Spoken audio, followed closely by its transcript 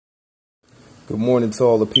Good morning to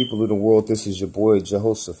all the people of the world. This is your boy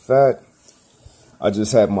Jehoshaphat. I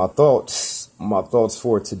just had my thoughts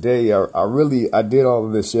for today. I did all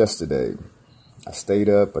of this yesterday. I stayed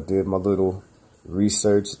up, I did my little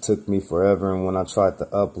research. It took me forever, and when I tried to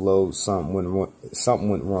upload, something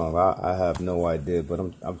went wrong. I have no idea, but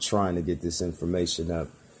I'm trying to get this information up,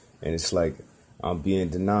 and it's like I'm being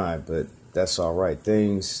denied, but that's all right.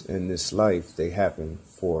 Things in this life, they happen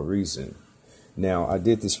for a reason. Now, I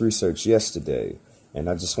did this research yesterday, and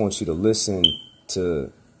I just want you to listen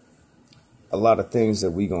to a lot of things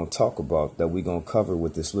that we're going to talk about, that we're going to cover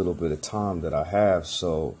with this little bit of time that I have.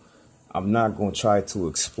 So I'm not going to try to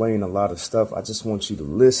explain a lot of stuff. I just want you to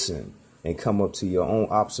listen and come up to your own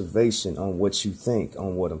observation on what you think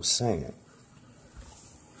on what I'm saying.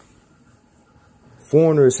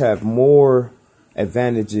 Foreigners have more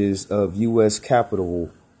advantages of U.S. capital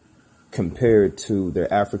compared to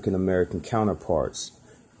their African-American counterparts.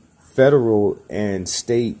 Federal and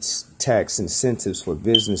states tax incentives for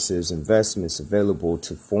businesses, investments available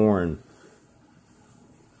to foreign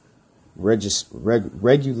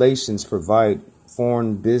regulations provide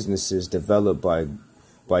foreign businesses developed by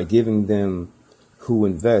giving them who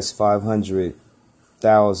invest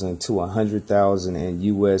 500,000 to 100,000 in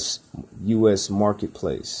U.S.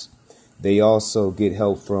 marketplace. They also get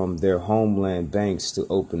help from their homeland banks to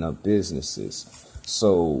open up businesses.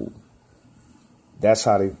 So that's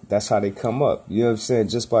how they come up. You know what I'm saying?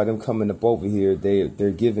 Just by them coming up over here,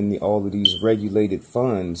 they're giving all of these regulated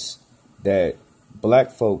funds that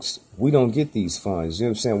black folks, we don't get these funds. You know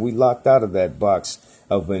what I'm saying? We locked out of that box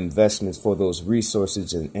of investments for those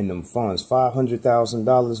resources and them funds.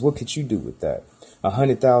 $500,000, what could you do with that?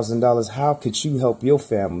 $100,000, how could you help your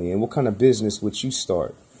family? And what kind of business would you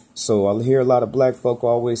start? So I hear a lot of black folk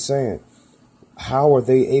always saying, how are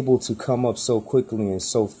they able to come up so quickly and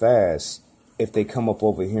so fast if they come up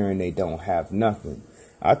over here and they don't have nothing?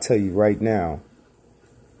 I tell you right now,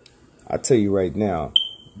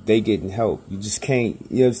 they getting help. You just can't,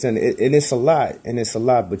 you know what I'm saying? And it's a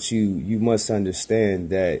lot, but you must understand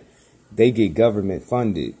that they get government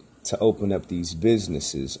funded to open up these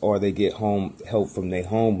businesses, or they get help from their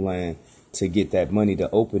homeland to get that money to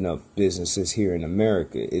open up businesses here in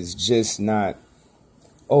America. It's just not,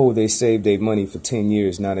 oh, they saved their money for 10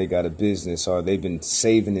 years, now they got a business, or they've been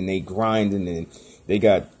saving and they grinding and they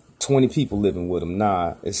got 20 people living with them.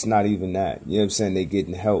 Nah, it's not even that. You know what I'm saying? They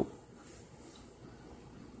getting help.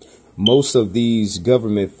 Most of these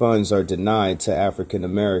government funds are denied to African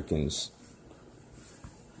Americans.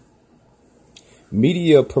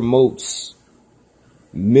 Media promotes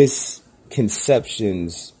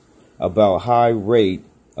misconceptions about high rate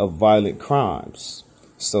of violent crimes.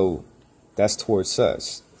 So that's towards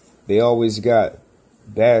us. They always got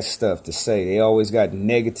bad stuff to say. They always got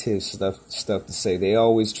negative stuff to say. They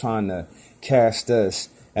always trying to cast us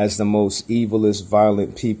as the most evilest,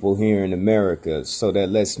 violent people here in America. So that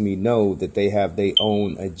lets me know that they have their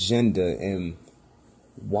own agenda. And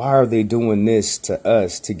why are they doing this to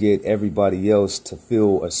us? To get everybody else to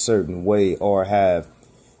feel a certain way or have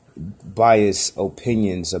biased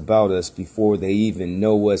opinions about us before they even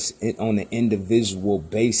know us on an individual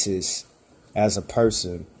basis as a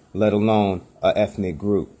person, let alone an ethnic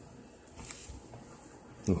group.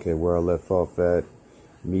 Okay, where I left off at,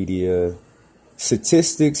 media.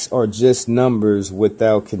 Statistics are just numbers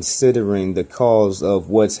without considering the cause of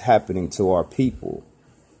what's happening to our people.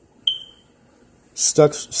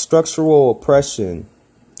 Structural oppression,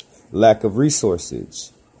 lack of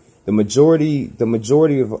resources. The majority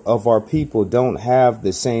of our people don't have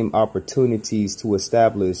the same opportunities to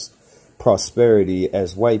establish prosperity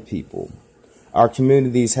as white people. Our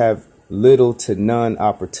communities have little to none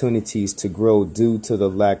opportunities to grow due to the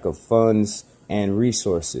lack of funds and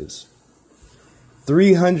resources.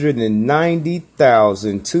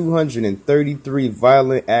 390,233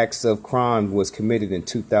 violent acts of crime was committed in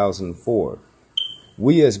 2004.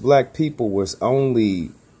 We as black people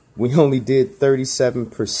we only did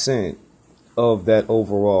 37% of that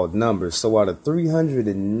overall number. So out of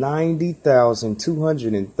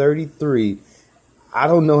 390,233, I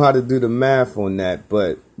don't know how to do the math on that,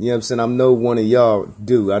 but you know what I'm saying? I know one of y'all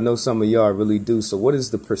do. I know some of y'all really do. So what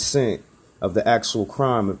is the percent of the actual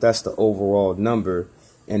crime if that's the overall number,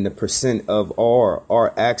 and the percent of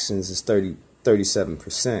our actions is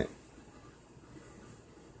 37%?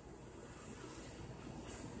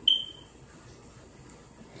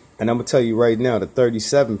 And I'm gonna tell you right now, the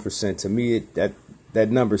 37%, to me, that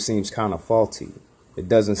number seems kind of faulty. It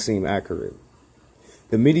doesn't seem accurate.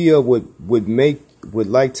 The media would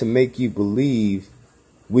like to make you believe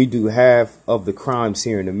we do half of the crimes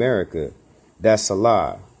here in America. That's a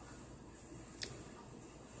lie.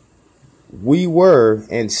 We were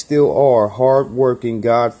and still are hard-working,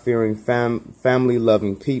 God-fearing,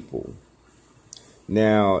 family-loving people.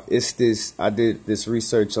 Now, it's this. I did this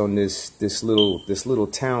research on this little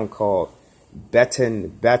town called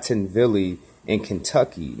Bentonville in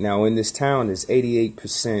Kentucky. Now, in this town is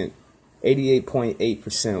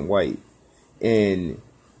 88.8% white, and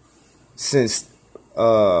since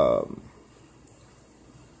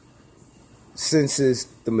it's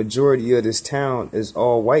the majority of this town is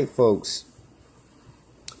all white folks,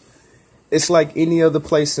 it's like any other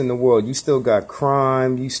place in the world. You still got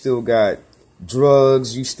crime, you still got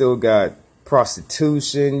drugs, you still got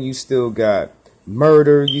prostitution, you still got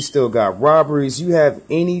murder, you still got robberies. You have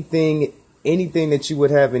anything that you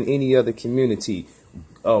would have in any other community.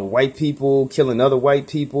 White people killing other white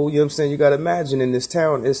people. You know what I'm saying? You got to imagine in this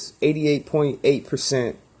town, it's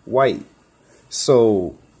 88.8% white.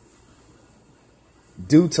 So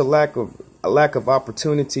due to lack of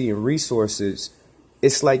opportunity and resources,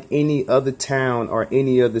 it's like any other town or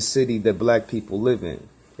any other city that black people live in.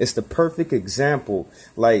 It's the perfect example,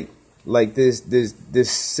 like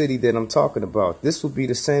this city that I'm talking about. This would be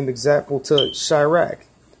the same example to Chirac,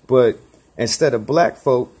 but instead of black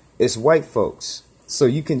folk, it's white folks. So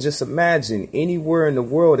you can just imagine anywhere in the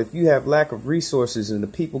world, if you have lack of resources and the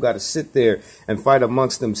people got to sit there and fight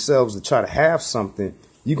amongst themselves to try to have something,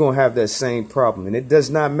 you're going to have that same problem. And it does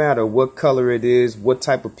not matter what color it is, what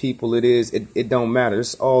type of people it is. It don't matter.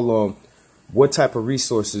 It's all on what type of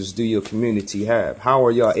resources do your community have? How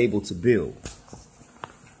are y'all able to build?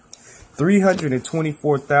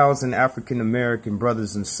 324,000 African American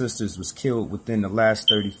brothers and sisters was killed within the last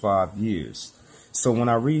 35 years. So when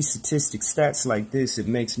I read stats like this, it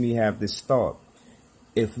makes me have this thought.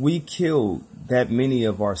 If we killed that many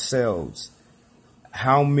of ourselves,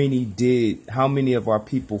 how many of our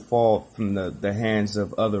people fall from the hands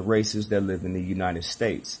of other races that live in the United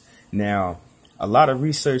States? Now, a lot of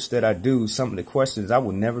research that I do, some of the questions, I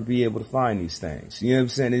would never be able to find these things. You know what I'm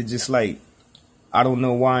saying? It's just like, I don't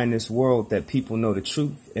know why in this world that people know the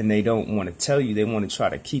truth and they don't want to tell you. They want to try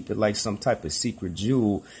to keep it like some type of secret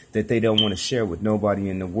jewel that they don't want to share with nobody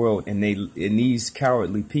in the world. And these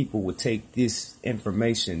cowardly people would take this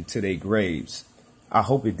information to their graves. I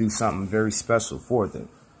hope it do something very special for them.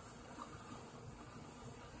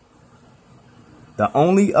 The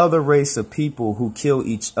only other race of people who kill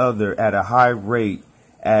each other at a high rate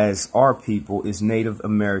as our people is Native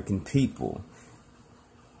American people.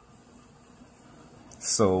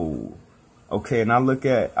 So, okay, and I looked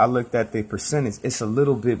at the percentage. It's a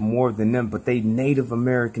little bit more than them, but they Native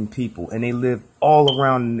American people, and they live all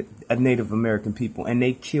around a Native American people, and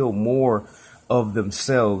they kill more of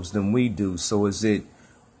themselves than we do. So is it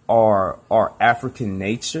our African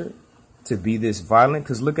nature to be this violent?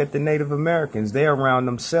 Because look at the Native Americans. They're around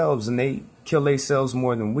themselves and they kill themselves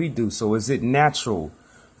more than we do. So is it natural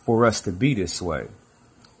for us to be this way?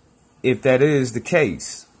 If that is the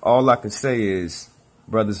case, all I can say is,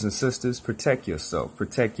 brothers and sisters, protect yourself,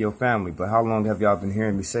 protect your family. But how long have y'all been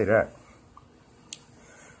hearing me say that?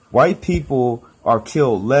 White people are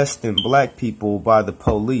killed less than black people by the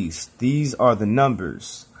police. These are the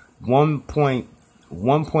numbers.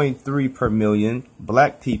 1.3 per million,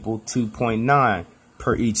 black people 2.9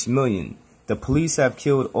 per each million. The police have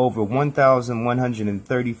killed over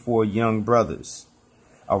 1,134 young brothers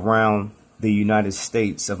around the United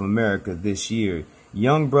States of America this year.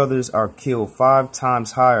 Young brothers are killed 5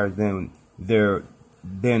 times higher than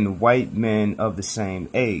white men of the same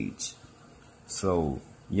age. So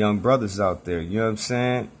young brothers out there, you know what I'm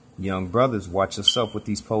saying? Young brothers, watch yourself with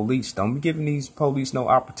these police. Don't be giving these police no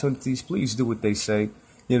opportunities. Please do what they say. You know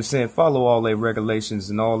what I'm saying? Follow all their regulations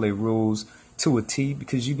and all their rules to a T,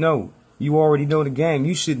 because you already know the game.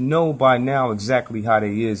 You should know by now exactly how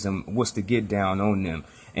they is and what's to get down on them.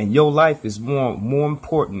 And your life is more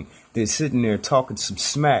important than sitting there talking some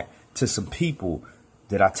smack to some people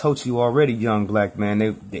that I told you already, young black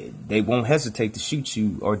man. They won't hesitate to shoot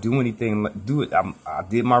you or do anything. Do it. I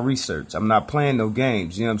did my research. I'm not playing no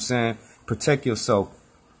games. You know what I'm saying? Protect yourself.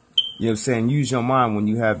 You know what I'm saying? Use your mind when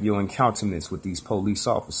you have your encounters with these police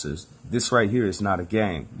officers. This right here is not a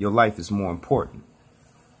game. Your life is more important.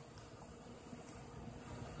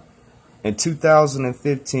 In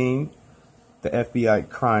 2015, the FBI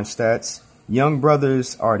crime stats, young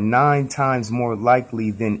brothers are 9 times more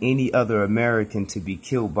likely than any other American to be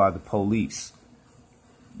killed by the police.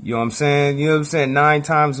 You know what I'm saying? You know what I'm saying? 9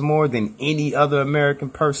 times more than any other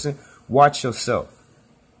American person. Watch yourself.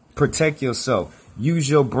 Protect yourself. Use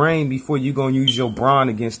your brain before you're going to use your brawn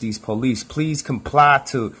against these police. Please comply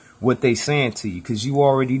to what they saying to you, because you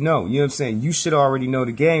already know. You know what I'm saying? You should already know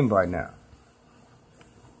the game by now.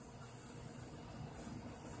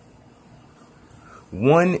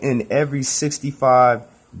 1 in every 65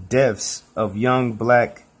 deaths of young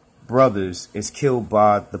black brothers is killed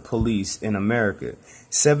by the police in America.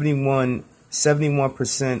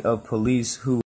 71% of police who